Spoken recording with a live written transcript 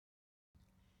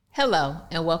Hello,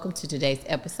 and welcome to today's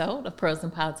episode of Pearls in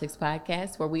Politics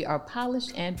Podcast, where we are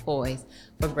polished and poised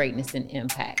for greatness and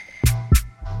impact.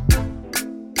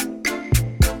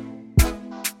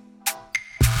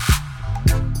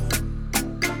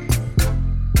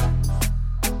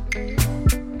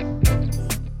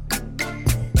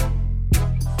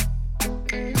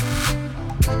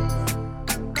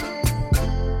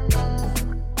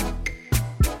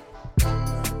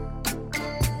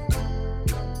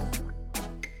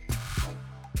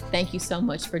 Thank you so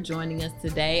much for joining us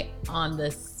today on the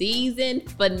season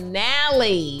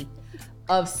finale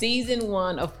of season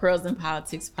 1 of Pearls in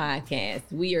Politics Podcast.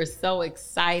 We are so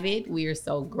excited. We are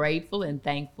so grateful and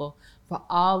thankful for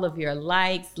all of your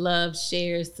likes, love,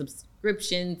 shares,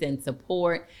 subscriptions, and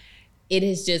support. It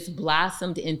has just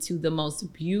blossomed into the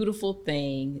most beautiful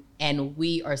thing, and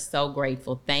we are so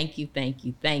grateful. Thank you, thank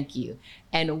you, thank you.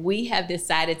 And we have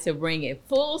decided to bring it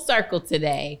full circle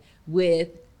today with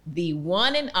the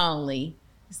one and only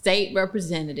State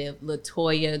Representative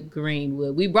Latoya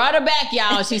Greenwood. We brought her back,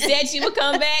 y'all. She said she would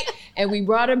come back, and we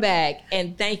brought her back.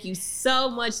 And thank you so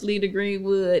much, Leader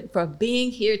Greenwood, for being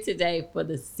here today for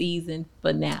the season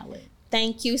finale.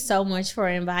 Thank you so much for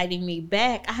inviting me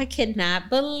back. I cannot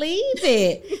believe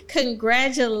it.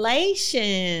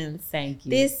 Congratulations. Thank you.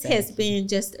 This has been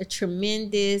just a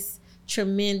tremendous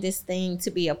thing to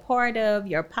be a part of,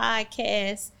 your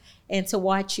podcast, and to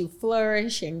watch you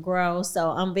flourish and grow. So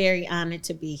I'm very honored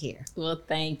to be here. Well,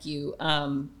 thank you.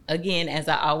 Again, as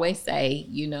I always say,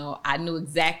 I knew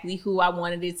exactly who I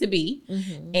wanted it to be.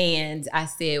 Mm-hmm. And I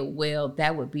said, well,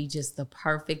 that would be just the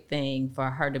perfect thing for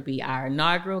her to be our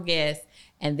inaugural guest,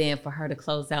 and then for her to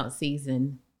close out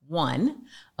season 1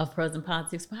 of Pearls in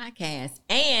Politics Podcast,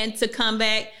 and to come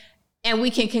back and we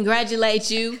can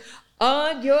congratulate you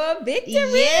on your victory.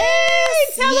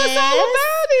 Yes, Tell us all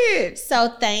about it. So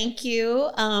thank you.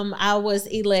 I was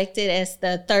elected as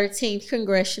the 13th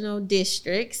Congressional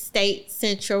District State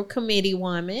Central Committee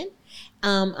woman.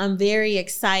 I'm very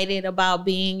excited about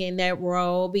being in that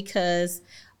role because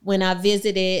when I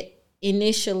visited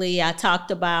initially, I talked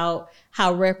about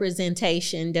how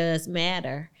representation does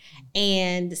matter.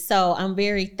 And so I'm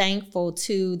very thankful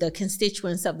to the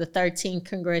constituents of the 13th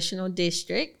Congressional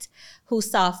District who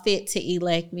saw fit to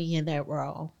elect me in that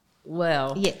role.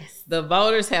 Well, yes, the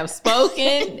voters have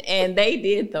spoken and they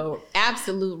did the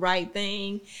absolute right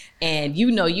thing. And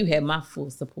you had my full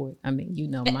support. I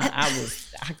mean,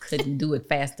 I couldn't do it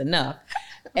fast enough.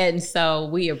 And so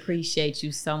we appreciate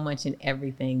you so much in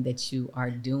everything that you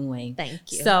are doing.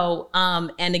 Thank you. So,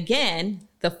 and again,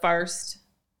 the first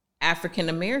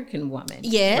African-American woman.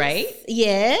 Yes. Right?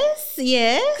 Yes.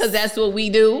 Because that's what we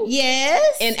do.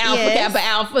 Yes. In Alpha Kappa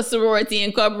Alpha Sorority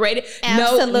Incorporated.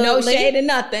 Absolutely. No shade and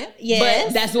nothing. Yes.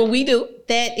 But that's what we do.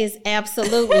 That is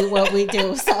absolutely what we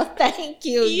do. So thank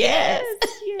you. Yes.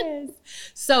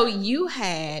 So you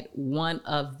had one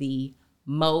of the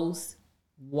most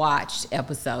watched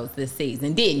episodes this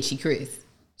season, didn't she, Chris?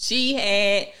 She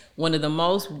had one of the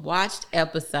most watched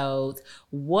episodes.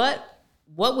 What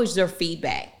was your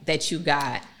feedback that you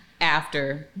got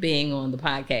after being on the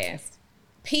podcast?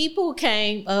 People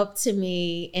came up to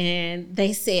me and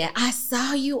they said, I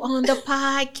saw you on the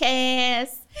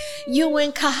podcast, you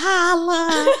and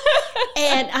Kahala,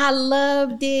 and I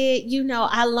loved it.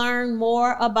 I learned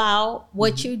more about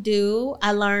what you do.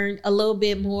 I learned a little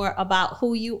bit more about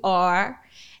who you are.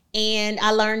 And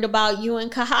I learned about you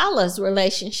and Kahala's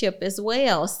relationship as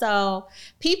well. So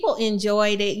people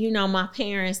enjoyed it. My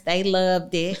parents, they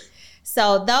loved it.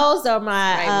 So those are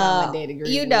my,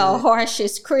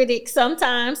 harshest critics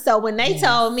sometimes. So when they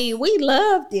told me we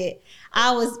loved it,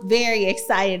 I was very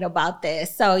excited about that.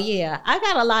 So yeah, I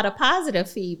got a lot of positive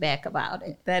feedback about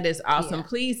it. That is awesome. Yeah.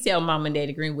 Please tell Mom and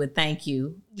Daddy Greenwood thank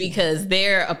you, because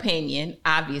their opinion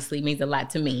obviously means a lot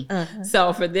to me. Uh-huh.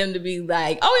 So for them to be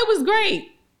like, oh, it was great.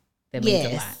 That means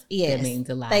a lot. Yes. That means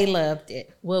a lot. They loved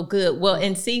it. Well, good. Well,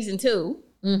 in season 2,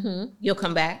 you'll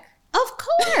come back. Of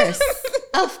course.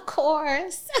 Of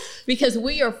course. Because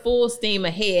we are full steam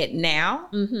ahead now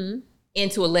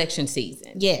into election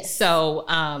season. Yes. So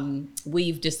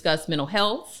we've discussed mental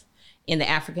health in the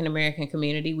African-American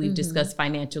community. We've discussed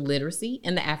financial literacy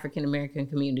in the African-American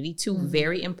community. 2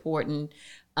 very important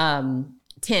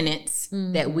tenets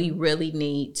that we really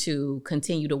need to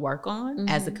continue to work on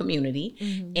as a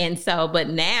community. And so, but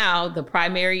now the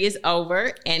primary is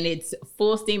over and it's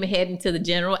full steam ahead into the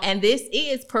general. And this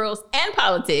is Pearls and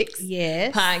Politics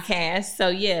podcast. So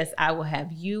yes, I will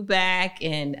have you back,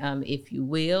 and if you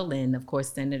will, and of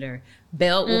course, Senator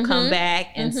Belt will come back.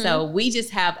 And so we just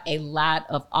have a lot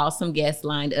of awesome guests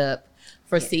lined up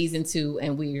for season 2,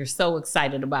 and we are so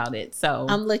excited about it. So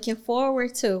I'm looking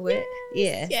forward to it.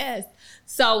 Yes.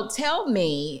 So tell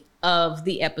me of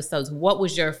the episodes. What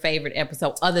was your favorite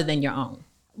episode other than your own?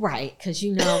 Right, because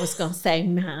you know I was going to say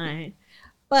mine.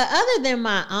 But other than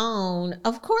my own,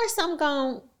 of course, I'm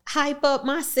going to hype up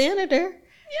my senator.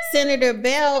 Senator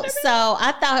Belt. So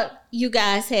I thought you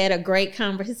guys had a great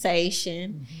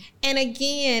conversation. And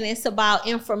again, it's about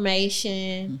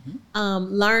information,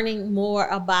 learning more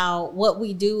about what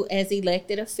we do as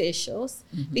elected officials,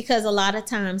 because a lot of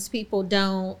times people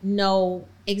don't know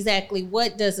exactly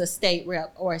what does a state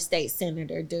rep or a state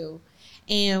senator do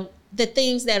and the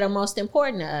things that are most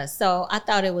important to us. So I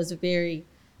thought it was a very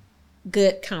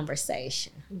good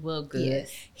conversation. Well, good.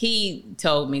 Yes. He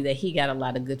told me that he got a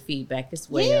lot of good feedback as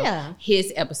well. Yeah.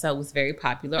 His episode was very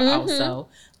popular also.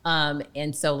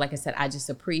 And so, like I said, I just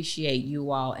appreciate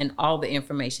you all and all the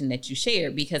information that you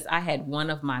shared, because I had one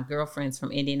of my girlfriends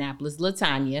from Indianapolis,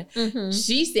 LaTanya.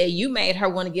 She said you made her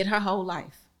want to get her whole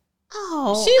life.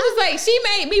 Oh, She was like, she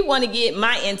made me want to get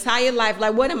my entire life.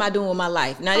 Like, what am I doing with my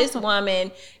life? Now, this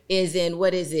woman is in,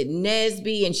 what is it,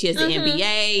 NSBE, and she has the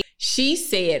MBA. She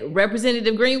said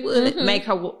Representative Greenwood made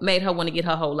her want to get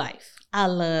her whole life. I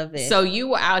love it. So you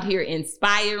were out here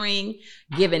inspiring,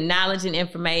 giving knowledge and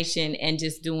information, and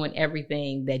just doing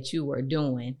everything that you were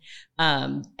doing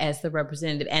as the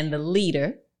representative and the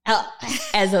leader,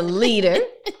 as a leader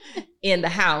in the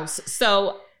House.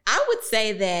 So I would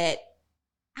say that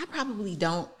I probably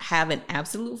don't have an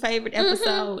absolute favorite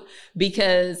episode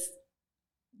because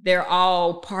they're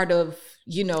all part of,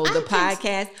 the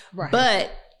podcast. Right.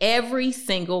 But every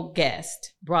single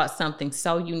guest brought something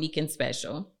so unique and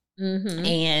special.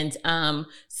 And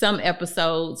some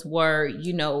episodes were,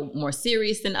 more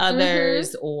serious than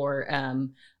others, or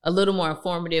a little more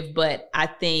informative. But I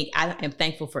think I am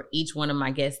thankful for each one of my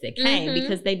guests that came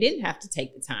because they didn't have to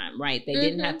take the time, right? They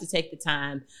didn't have to take the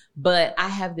time. But I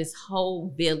have this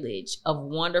whole village of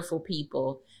wonderful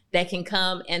people that can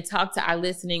come and talk to our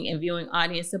listening and viewing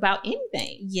audience about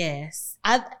anything. Yes.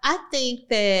 I think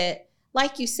that,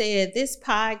 like you said, this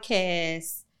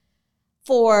podcast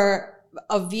for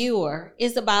a viewer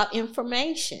is about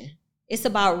information. It's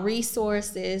about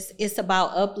resources. It's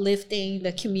about uplifting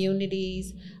the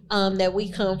communities that we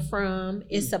come from.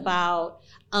 It's about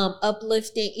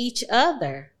uplifting each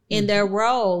other in their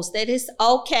roles, that it's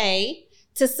okay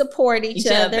to support each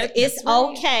other. It's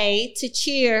okay to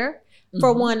cheer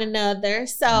for one another.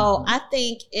 So I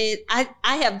think I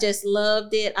have just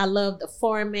loved it. I love the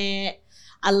format.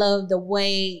 I love the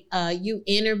way you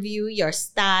interview, your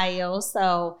style.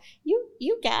 So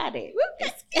you got it.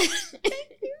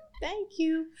 Thank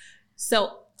you.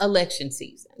 So election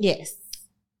season. Yes.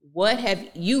 What have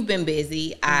you been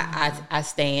busy? I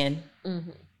stand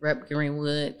Rep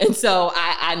Greenwood. And so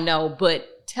I know,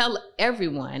 but tell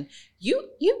everyone, you've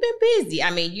been busy.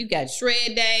 I mean, you got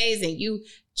shred days and you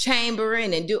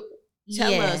chambering and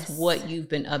tell us what you've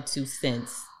been up to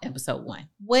since episode 1.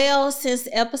 Well, since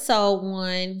episode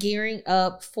 1, gearing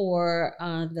up for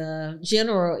the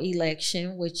general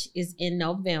election, which is in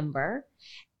November,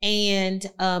 and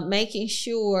making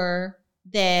sure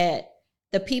that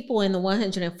the people in the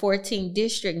 114th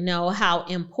district know how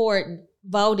important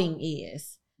voting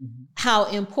is, how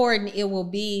important it will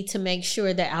be to make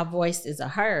sure that our voices are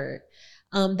heard.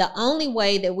 The only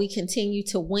way that we continue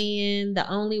to win, the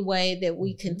only way that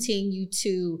we continue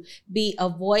to be a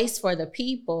voice for the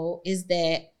people is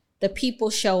that the people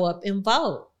show up and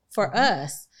vote for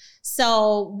us.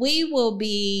 So we will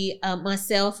be,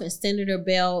 myself and Senator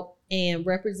Belt and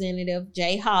Representative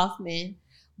Jay Hoffman,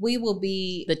 we will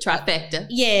be the trifecta.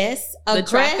 Yes,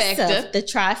 aggressive. The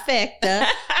trifecta.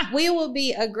 We will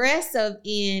be aggressive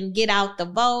in get out the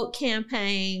vote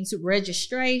campaigns,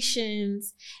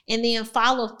 registrations, and then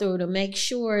follow through to make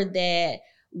sure that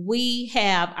we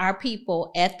have our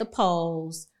people at the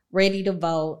polls ready to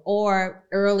vote, or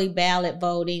early ballot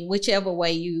voting, whichever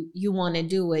way you want to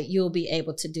do it, you'll be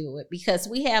able to do it, because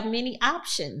we have many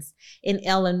options in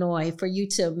Illinois for you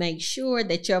to make sure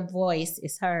that your voice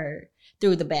is heard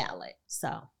through the ballot.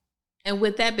 So, and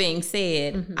with that being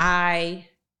said, I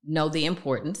know the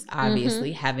importance,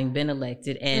 obviously, having been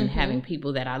elected and having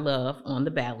people that I love on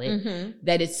the ballot,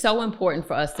 that it's so important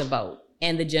for us to vote.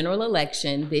 And the general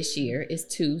election this year is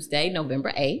Tuesday,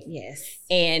 November 8th. Yes.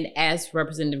 And as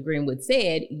Representative Greenwood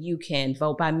said, you can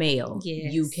vote by mail.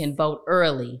 Yes. You can vote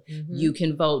early. You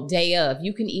can vote day of.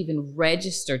 You can even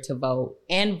register to vote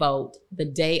and vote the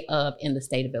day of in the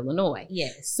state of Illinois.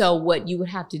 Yes. So what you would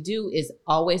have to do is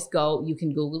always go, you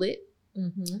can Google it,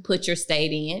 put your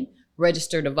state in,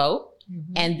 register to vote,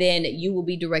 and then you will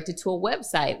be directed to a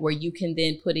website where you can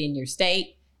then put in your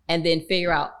state and then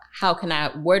figure out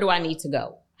where do I need to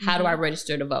go? How do I Mm-hmm.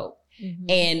 register to vote? Mm-hmm.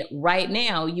 And right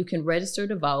now you can register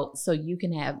to vote so you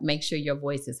can make sure your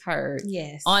voice is heard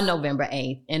Yes. on November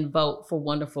 8th and vote for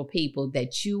wonderful people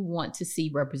that you want to see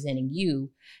representing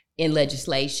you in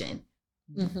legislation.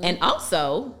 Mm-hmm. And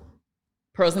also,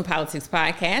 Pearls in Politics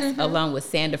podcast, Mm-hmm. along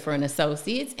with Sandifer and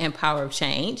Associates and Power of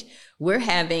Change, we're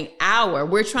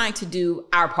trying to do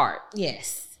our part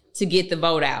Yes. to get the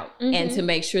vote out Mm-hmm. and to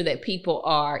make sure that people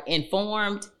are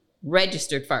informed,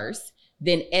 registered first,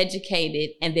 then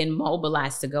educated, and then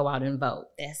mobilized to go out and vote.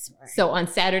 That's right. So on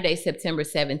Saturday, September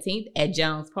 17th at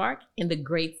Jones Park in the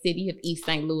great city of East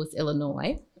St. Louis,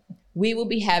 Illinois, we will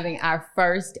be having our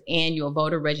first annual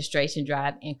voter registration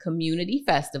drive and community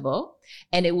festival.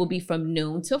 And it will be from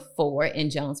noon to 4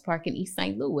 in Jones Park in East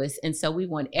St. Louis. And so we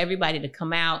want everybody to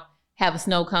come out, have a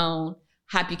snow cone,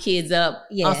 hop your kids up on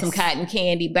Yes. some cotton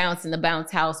candy, bounce in the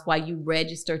bounce house while you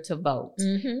register to vote.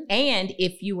 Mm-hmm. And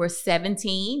if you were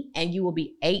 17 and you will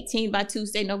be 18 by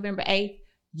Tuesday, November 8th,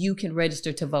 you can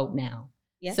register to vote now.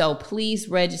 Yep. So please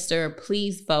register,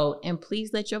 please vote, and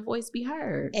please let your voice be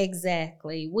heard.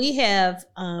 Exactly. We have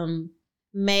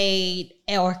made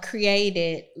or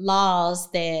created laws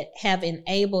that have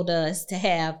enabled us to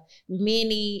have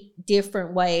many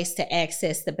different ways to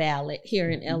access the ballot here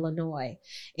in Mhm. Illinois.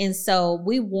 And so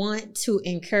we want to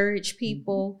encourage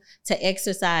people to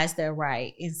exercise their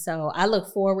right. And so I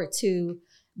look forward to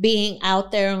being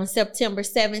out there on September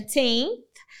 17th,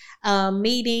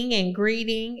 meeting and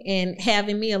greeting and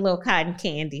having me a little cotton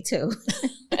candy too.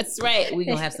 That's right. We're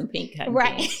going to have some pink cotton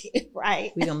Right, candy.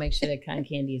 right. We're going to make sure that cotton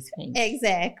candy is pink.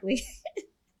 Exactly.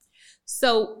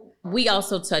 So we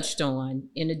also touched on,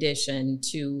 in addition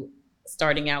to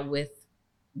starting out with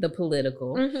the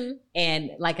political, Mm-hmm.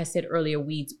 and like I said earlier,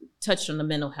 we touched on the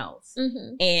mental health.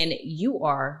 Mm-hmm. And you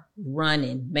are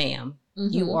running, ma'am.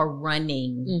 You are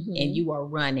running Mhm. and you are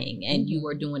running and you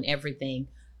are doing everything.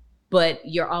 But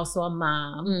you're also a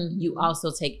mom. Mhm. You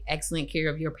also take excellent care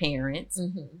of your parents.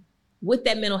 Mm-hmm. With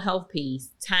that mental health piece,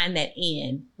 tying that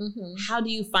in, Mm-hmm. how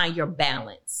do you find your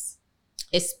balance?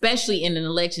 Especially in an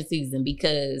election season,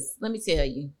 because let me tell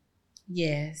you.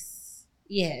 Yes.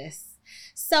 Yes.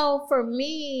 So for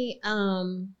me,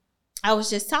 I was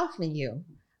just talking to you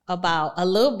about a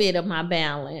little bit of my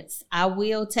balance. I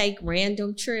will take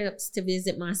random trips to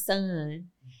visit my son.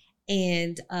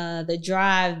 And the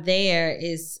drive there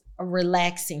is a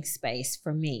relaxing space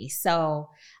for me. So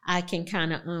I can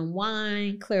kind of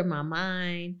unwind, clear my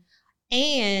mind.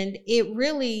 And it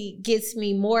really gets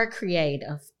me more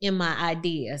creative in my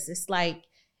ideas. It's like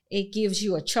it gives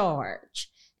you a charge.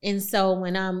 And so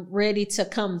when I'm ready to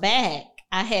come back,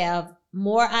 I have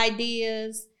more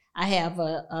ideas. I have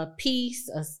a piece,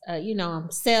 I'm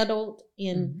settled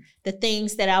in the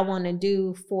things that I want to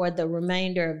do for the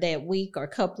remainder of that week or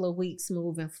couple of weeks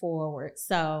moving forward.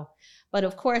 So, but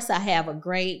of course I have a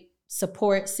great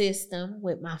support system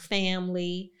with my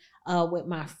family, with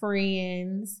my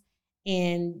friends,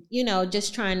 and,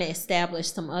 just trying to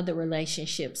establish some other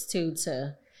relationships too,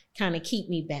 to kind of keep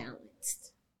me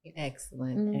balanced.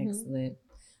 Excellent. Mhm. Excellent.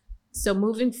 So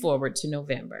moving forward to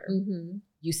November, Mm-hmm.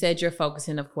 you said you're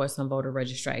focusing, of course, on voter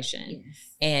registration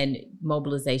Yes. and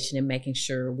mobilization and making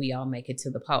sure we all make it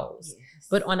to the polls. Yes.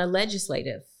 But on a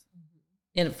legislative,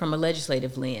 and from a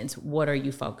legislative lens, what are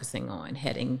you focusing on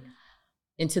heading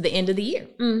into the end of the year?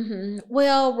 Mm-hmm.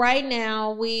 Well, right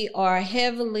now we are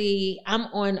I'm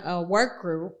on a work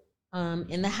group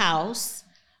in the House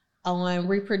on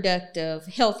reproductive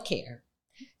health care.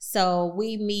 So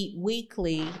we meet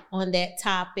weekly on that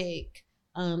topic,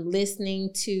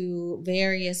 listening to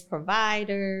various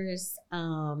providers,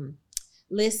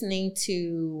 listening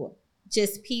to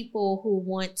just people who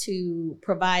want to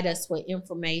provide us with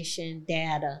information,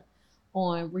 data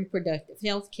on reproductive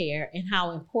health care and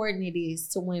how important it is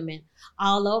to women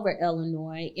all over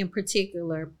Illinois, in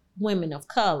particular women of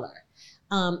color.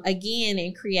 Again,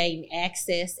 in creating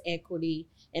access, equity,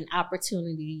 and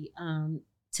opportunity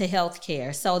to health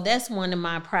care. So that's one of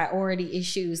my priority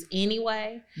issues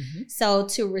anyway. Mm-hmm. So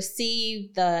to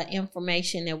receive the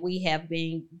information that we have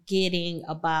been getting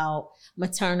about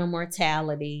maternal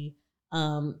mortality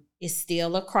is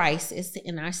still a crisis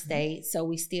in our state. So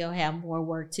we still have more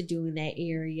work to do in that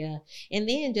area. And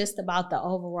then just about the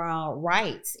overall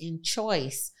rights and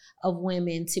choice of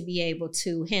women to be able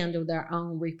to handle their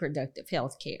own reproductive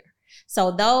health care.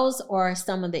 So those are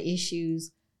some of the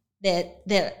issues that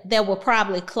will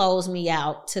probably close me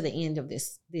out to the end of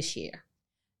this year.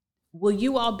 Will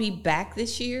you all be back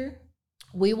this year?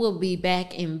 We will be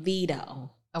back in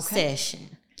veto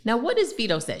session. Now, what is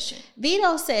veto session?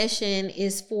 Veto session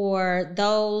is for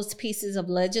those pieces of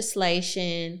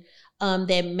legislation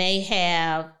that may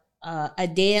have a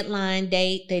deadline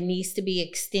date that needs to be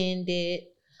extended.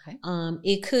 Okay.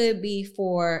 It could be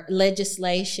for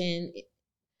legislation,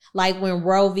 like when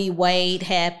Roe v. Wade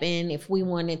happened, if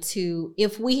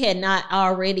we had not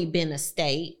already been a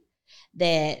state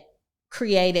that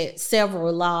created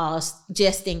several laws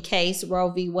just in case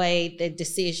Roe v. Wade, the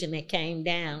decision that came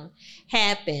down,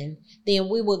 happened, then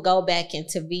we would go back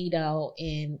into veto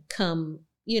and come,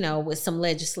 with some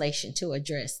legislation to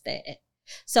address that.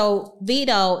 So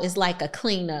veto is like a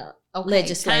cleanup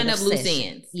legislative tying up loose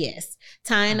session. ends. Yes,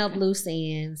 tying up loose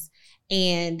ends.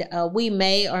 And we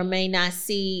may or may not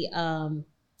see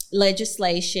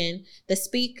legislation. The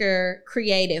speaker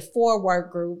created 4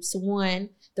 work groups. 1,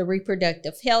 the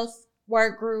reproductive health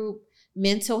work group,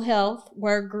 mental health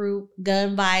work group,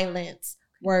 gun violence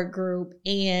work group,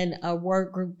 and a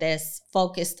work group that's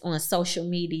focused on social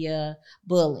media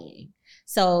bullying.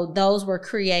 So those were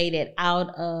created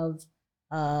out of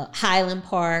Highland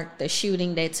Park, the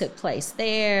shooting that took place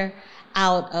there,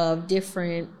 out of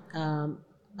different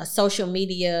social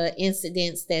media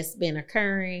incidents that's been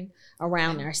occurring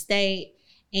around our state.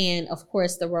 And of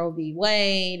course, the Roe v.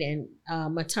 Wade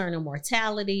and maternal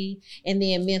mortality, and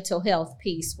then mental health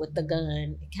piece with the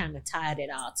gun, it kind of tied it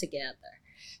all together.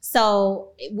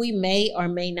 So we may or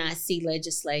may not see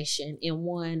legislation in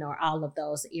one or all of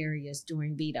those areas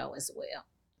during veto as well.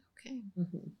 Okay.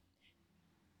 Mm-hmm.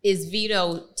 Is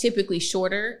veto typically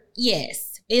shorter?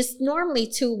 Yes, it's normally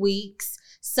 2 weeks.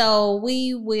 So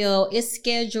it's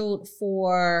scheduled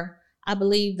for, I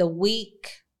believe, the week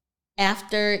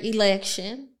after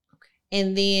election. Okay.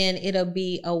 And then it'll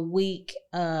be a week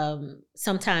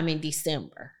sometime in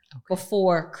December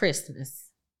before Christmas.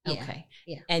 Okay.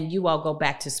 Yeah. And you all go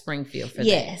back to Springfield for that?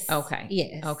 Yes. Okay.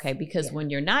 Yes. Okay. Because when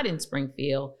you're not in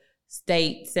Springfield,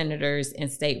 state senators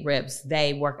and state reps,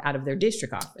 they work out of their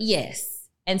district office. Yes.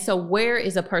 And so where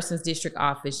is a person's district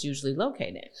office usually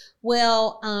located?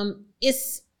 Well,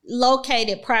 it's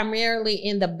located primarily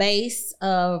in the base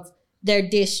of their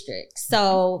district.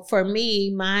 So for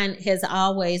me, mine has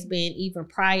always been, even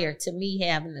prior to me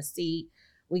having a seat,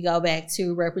 we go back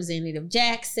to Representative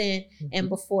Jackson, and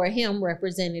before him,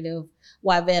 Representative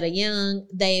Wavetta Young.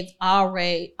 They've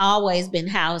always been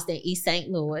housed in East St.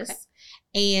 Louis. Okay.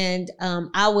 And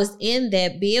I was in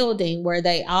that building where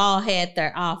they all had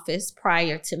their office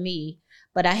prior to me,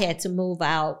 but I had to move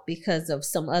out because of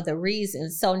some other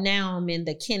reasons. So now I'm in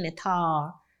the Kenneth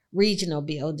Hall Regional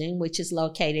Building, which is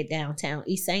located downtown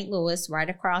East St. Louis, right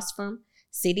across from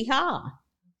City Hall.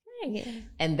 Yeah.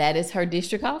 And that is her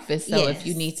district office. So if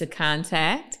you need to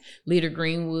contact Leader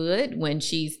Greenwood when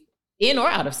she's in or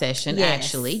out of session,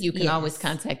 actually, you can always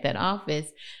contact that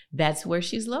office. That's where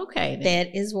she's located.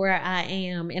 That is where I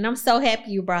am. And I'm so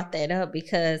happy you brought that up,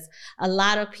 because a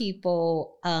lot of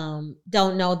people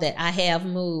don't know that I have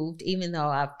moved, even though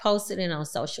I've posted it on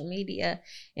social media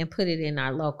and put it in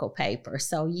our local paper.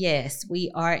 So yes,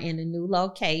 we are in a new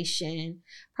location,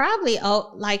 probably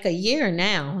like a year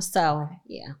now. So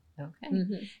yeah. Okay.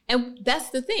 Mm-hmm. And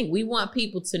that's the thing. We want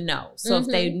people to know. So if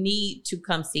they need to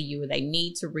come see you or they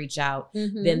need to reach out,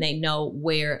 then they know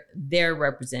where their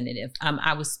representative.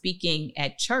 I was speaking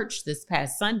at church this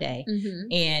past Sunday,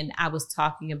 and I was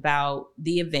talking about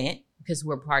the event, because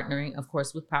we're partnering, of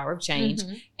course, with Power of Change.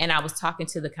 And I was talking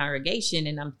to the congregation,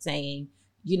 and I'm saying,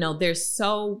 there's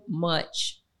so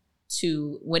much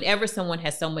to, whenever someone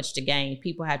has so much to gain,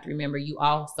 people have to remember you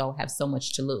also have so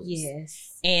much to lose.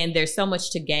 Yes. And there's so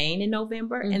much to gain in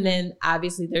November. And then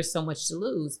obviously there's so much to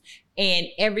lose. And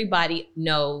everybody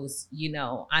knows,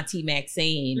 Auntie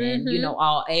Maxine and,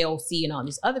 all AOC and all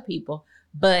these other people.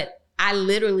 But I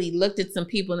literally looked at some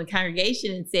people in the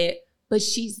congregation and said, but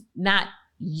she's not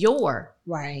your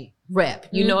rep.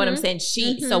 You know what I'm saying?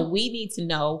 So we need to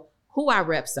know who our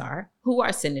reps are, who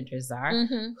our senators are,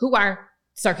 who our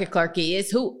circuit clerk is,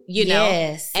 who,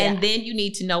 and then you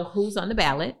need to know who's on the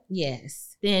ballot.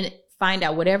 Yes. Then find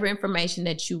out whatever information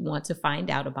that you want to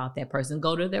find out about that person.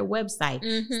 Go to their website,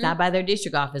 stop by their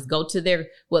district office, go to their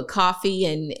coffee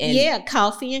and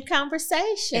coffee and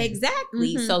conversation.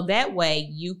 Exactly. So that way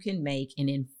you can make an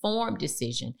informed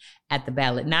decision at the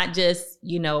ballot, not just,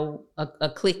 a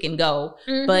click and go,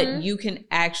 but you can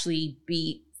actually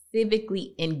be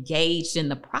civically engaged in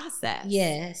the process.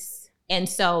 Yes. And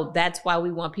so that's why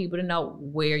we want people to know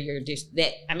where your district,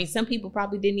 some people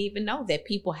probably didn't even know that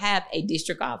people have a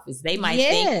district office. They might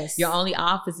think your only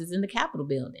office is in the Capitol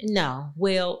building. No.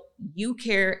 Well,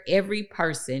 every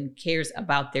person cares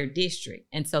about their district.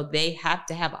 And so they have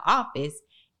to have an office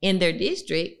in their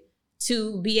district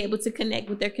to be able to connect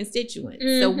with their constituents.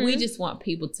 So we just want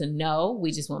people to know.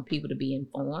 We just want people to be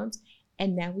informed.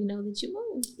 And now we know that you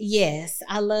moved. Yes,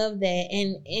 I love that.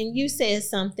 And you said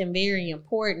something very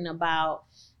important about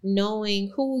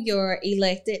knowing who your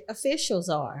elected officials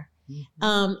are.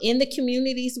 In the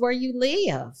communities where you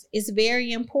live. It's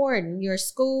very important. Your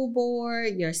school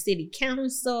board, your city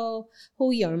council,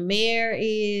 who your mayor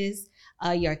is,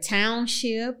 your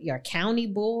township, your county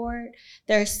board.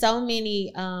 There's so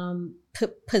many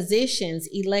positions,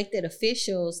 elected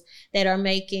officials that are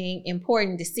making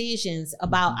important decisions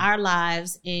about our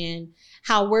lives and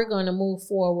how we're going to move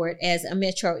forward as a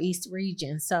Metro East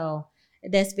region. So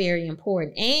that's very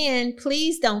important. And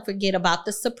please don't forget about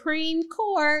the Supreme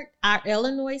Court. Our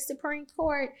Illinois Supreme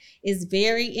Court is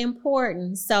very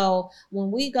important. So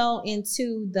when we go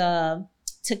into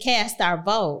to cast our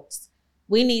votes,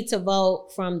 we need to vote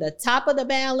from the top of the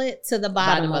ballot to the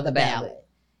bottom of the ballot.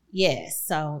 Yes,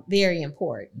 so very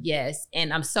important. Yes,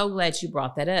 and I'm so glad you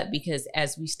brought that up because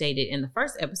as we stated in the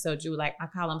first episode, you were like,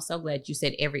 I'm so glad you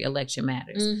said every election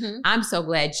matters. Mm-hmm. I'm so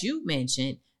glad you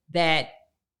mentioned that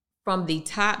from the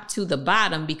top to the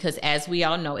bottom, because as we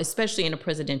all know, especially in a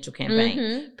presidential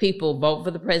campaign, people vote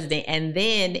for the president and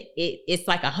then it's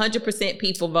like 100%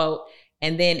 people vote.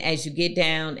 And then as you get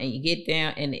down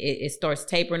and it starts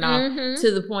tapering off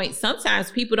to the point,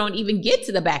 sometimes people don't even get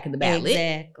to the back of the ballot.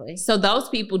 Exactly. So those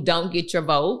people don't get your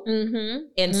vote.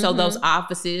 And so those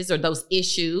offices or those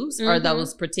issues or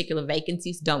those particular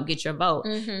vacancies don't get your vote.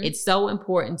 It's so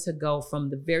important to go from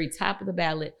the very top of the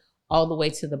ballot all the way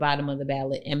to the bottom of the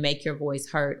ballot and make your voice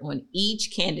heard on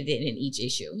each candidate and each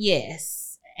issue.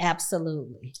 Yes,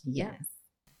 absolutely. Yes.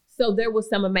 So there was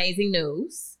some amazing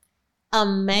news.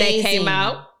 Amazing. That came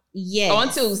out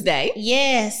on Tuesday.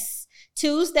 Yes.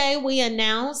 Tuesday, we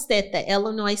announced that the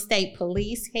Illinois State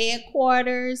Police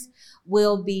headquarters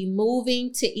will be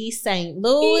moving to East St.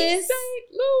 Louis. East St.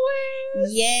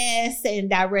 Louis. Yes, and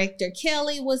Director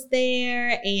Kelly was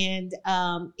there, and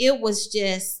it was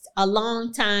just a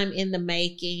long time in the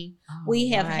making. We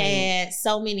have had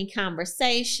so many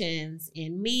conversations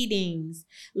and meetings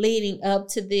leading up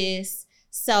to this.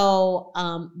 So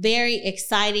very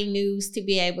exciting news to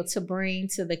be able to bring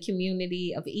to the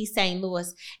community of East St.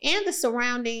 Louis and the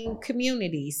surrounding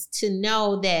communities to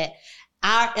know that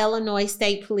our Illinois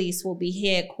State Police will be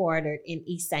headquartered in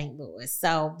East St. Louis.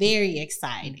 So very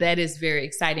exciting. That is very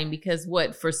exciting because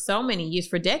for so many years,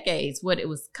 for decades, it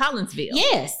was Collinsville.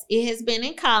 Yes, it has been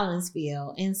in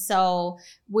Collinsville. And so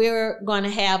we're going to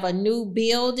have a new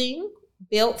building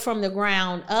built from the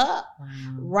ground up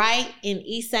right in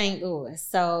East St. Louis.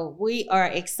 So we are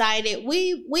excited.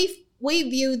 We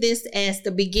view this as the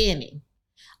beginning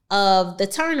of the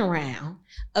turnaround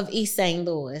of East St.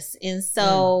 Louis. And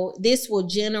so this will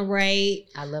generate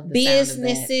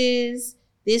businesses.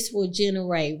 This will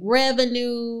generate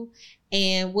revenue,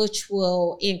 and which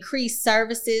will increase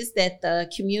services that the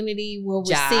community will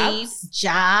receive.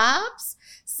 Jobs.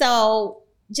 So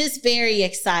just very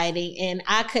exciting. And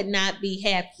I could not be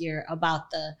happier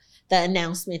about the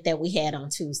announcement that we had on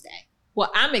Tuesday.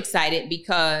 Well, I'm excited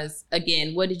because,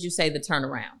 again, what did you say? The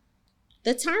turnaround.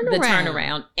 The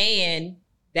turnaround. And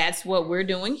that's what we're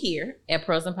doing here at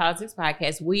Pearls and Politics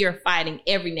Podcast. We are fighting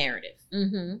every narrative.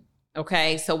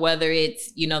 Okay. So whether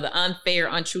it's, the unfair,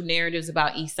 untrue narratives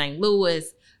about East St. Louis,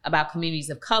 about communities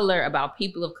of color, about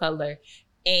people of color.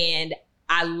 And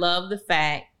I love the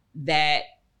fact that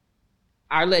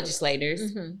our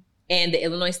legislators and the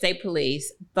Illinois State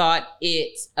Police thought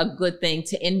it's a good thing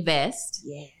to invest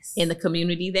in the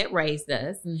community that raised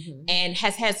us and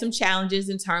has had some challenges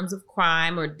in terms of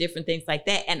crime or different things like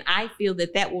that. And I feel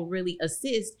that will really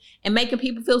assist in making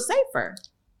people feel safer.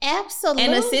 Absolutely.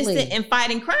 And assist in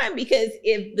fighting crime, because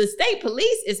if the state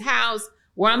police is housed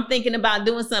where I'm thinking about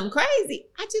doing something crazy,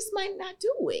 I just might not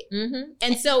do it.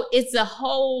 And so it's a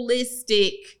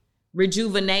holistic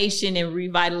rejuvenation and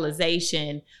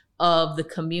revitalization of the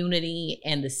community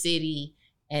and the city.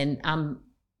 And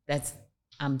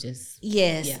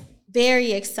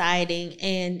very exciting.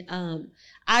 And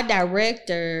our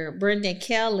director, Brendan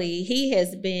Kelly, he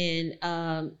has been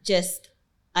just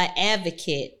an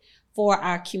advocate for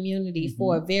our community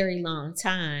for a very long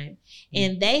time.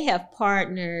 And they have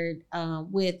partnered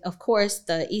with, of course,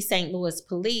 the East St. Louis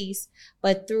Police,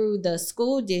 but through the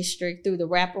school district, through the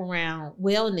Wraparound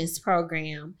Wellness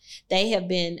Program, they have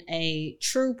been a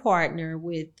true partner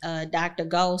with Dr.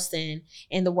 Golston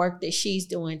and the work that she's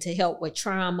doing to help with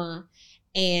trauma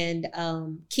and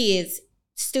kids,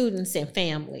 students, and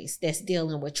families that's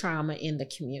dealing with trauma in the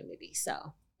community.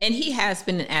 And he has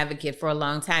been an advocate for a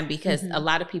long time, because a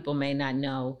lot of people may not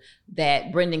know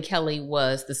that Brendan Kelly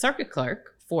was the circuit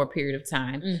clerk for a period of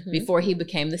time before he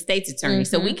became the state's attorney.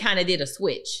 So we kind of did a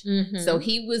switch. So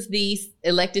he was the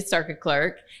elected circuit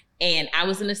clerk and I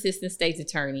was an assistant state's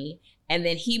attorney, and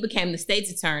then he became the state's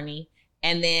attorney,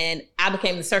 and then I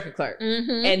became the circuit clerk.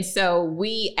 Mm-hmm. And so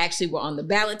we actually were on the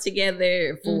ballot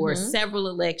together for Mm-hmm. several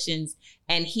elections,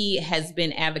 and he has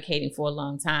been advocating for a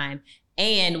long time.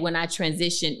 And when I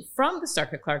transitioned from the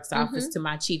circuit clerk's office to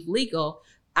my chief legal,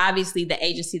 obviously the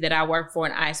agency that I work for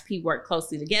and ISP work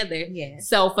closely together. Yes.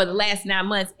 So for the last 9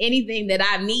 months, anything that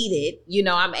I've needed,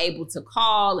 I'm able to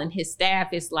call, and his staff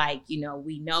is like,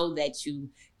 we know that you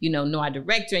know our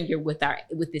director, and you're with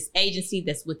this agency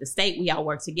that's with the state. We all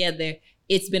work together.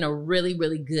 It's been a really,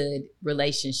 really good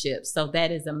relationship. So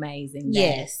that is amazing.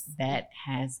 Yes. That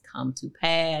has come to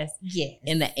pass. Yes.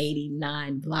 In the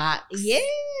 89 blocks. Yes.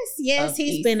 Of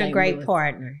He's East been a St. great Louis.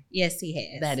 partner. Yes, he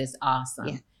has. That is awesome.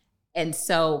 Yeah. And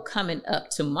so coming up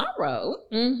tomorrow,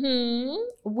 we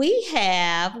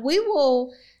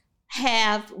will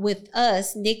have with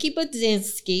us Nikki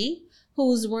Budzinski,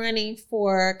 who's running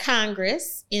for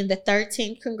Congress in the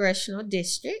 13th Congressional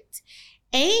District,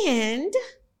 and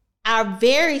our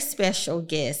very special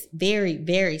guest, very,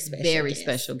 very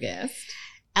special guest,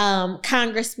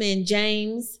 Congressman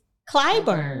James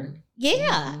Clyburn.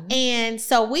 Yeah. Mm-hmm. And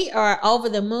so we are over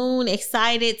the moon,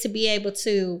 excited to be able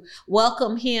to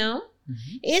welcome him.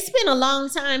 Mm-hmm. It's been a long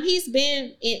time. He's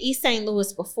been in East St.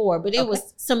 Louis before, but it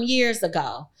was some years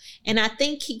ago. And I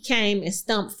think he came and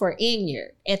stumped for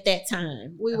Inyard at that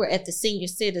time. We were at the Senior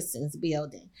Citizens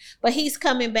Building. But he's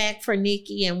coming back for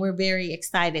Nikki, and we're very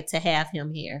excited to have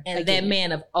him here. And again. that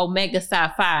man of Omega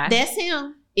Psi Phi That's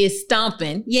him. is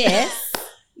stomping. Yes.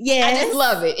 Yes. I just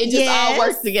love it. It just all Yes.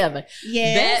 works together.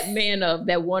 Yes.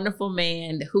 That wonderful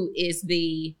man who is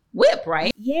the whip,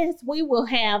 right? Yes, we will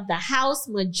have the House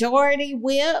Majority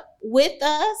Whip with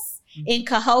us in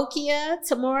Cahokia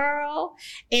tomorrow.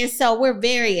 And so we're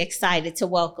very excited to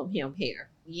welcome him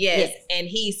here. Yes. Yes. And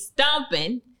he's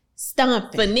stomping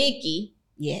Stomping. for Nikki.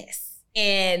 Yes.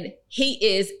 And he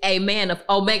is a man of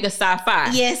Omega Psi Phi.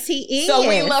 Yes, he is. So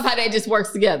we love how that just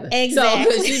works together.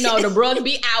 Exactly. So, because the brother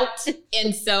be out.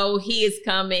 And so he is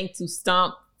coming to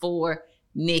stomp for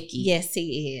Nikki. Yes,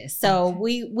 he is. So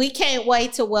we can't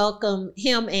wait to welcome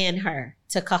him and her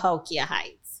to Cahokia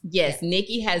Heights. Yes,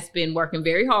 Nikki has been working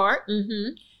very hard.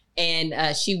 Mm-hmm. And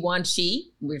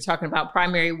we're talking about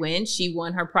primary win. She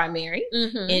won her primary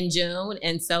Mm-hmm. in June.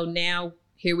 And so now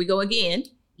here we go again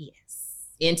Yes.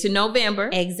 into November,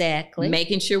 Exactly.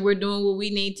 making sure we're doing what we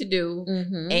need to do.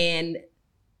 Mm-hmm. And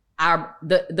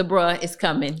the bruh is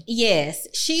coming. Yes,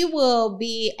 she will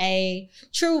be a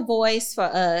true voice for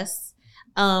us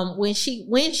when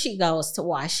she goes to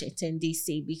Washington,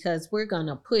 D.C., because we're going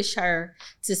to push her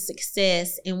to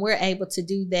success, and we're able to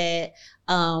do that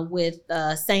with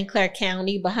St. Clair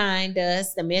County behind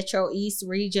us, the Metro East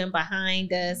region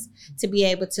behind us, to be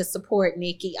able to support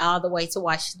Nikki all the way to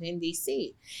Washington,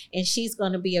 D.C. And she's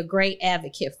going to be a great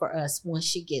advocate for us once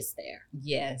she gets there.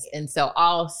 Yes. And so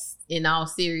in all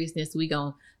seriousness, we're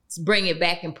going to bring it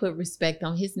back and put respect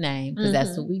on his name, because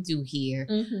that's what we do here.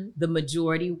 Mm-hmm. The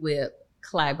majority whip,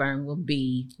 Clyburn, will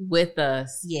be with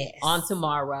us Yes. on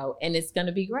tomorrow, and it's going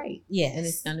to be great. Yes. And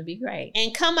it's going to be great.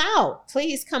 And come out.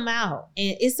 Please come out.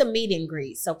 And it's a meet and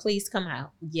greet, so please come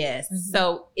out. Yes. Mhm.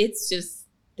 So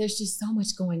there's just so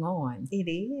much going on. It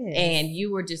is. And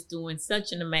you were just doing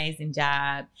such an amazing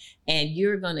job, and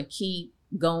you're going to keep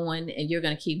going, and you're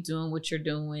going to keep doing what you're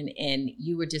doing. And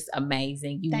you were just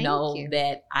amazing. Thank you.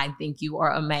 That I think you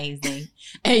are amazing.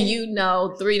 And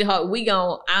I'm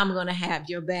going to have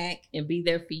your back and be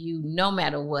there for you no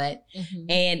matter what. Mhm.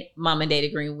 And Mama Data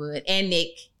Greenwood and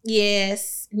Nick.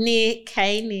 Yes, Nick.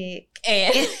 Hey, Nick.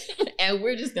 And, and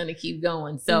we're just going to keep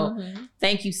going. So Mhm.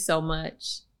 thank you so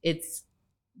much. It's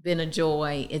been a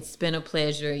joy. It's been a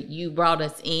pleasure. You brought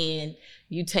us in.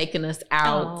 You taken us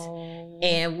out. Oh.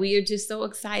 And we are just so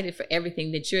excited for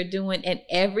everything that you're doing and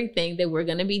everything that we're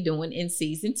going to be doing in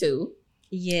season 2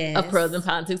 Yes. of Pearls and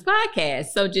Politics podcast.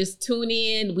 So just tune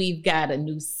in. We've got a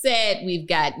new set. We've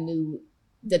got new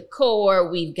decor.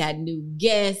 We've got new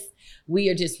guests. We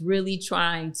are just really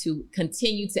trying to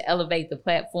continue to elevate the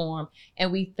platform.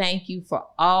 And we thank you for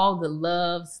all the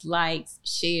loves, likes,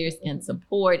 shares, and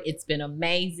support. It's been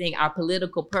amazing. Our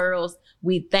political pearls,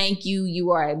 we thank you.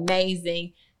 You are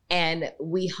amazing. And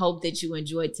we hope that you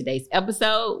enjoyed today's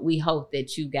episode. We hope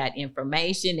that you got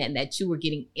information and that you were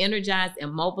getting energized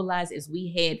and mobilized as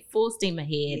we head full steam ahead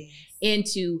Yes.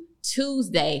 into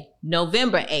Tuesday,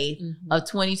 November 8th Mhm. of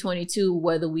 2022,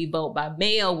 whether we vote by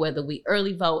mail, whether we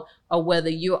early vote, or whether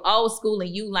you're old school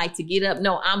and you like to get up.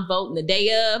 No, I'm voting the day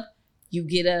of. You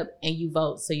get up and you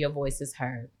vote so your voice is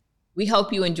heard. We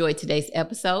hope you enjoyed today's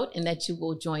episode and that you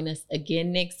will join us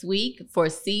again next week for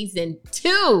season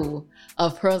 2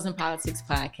 of Pearls in Politics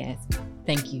podcast.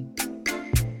 Thank you.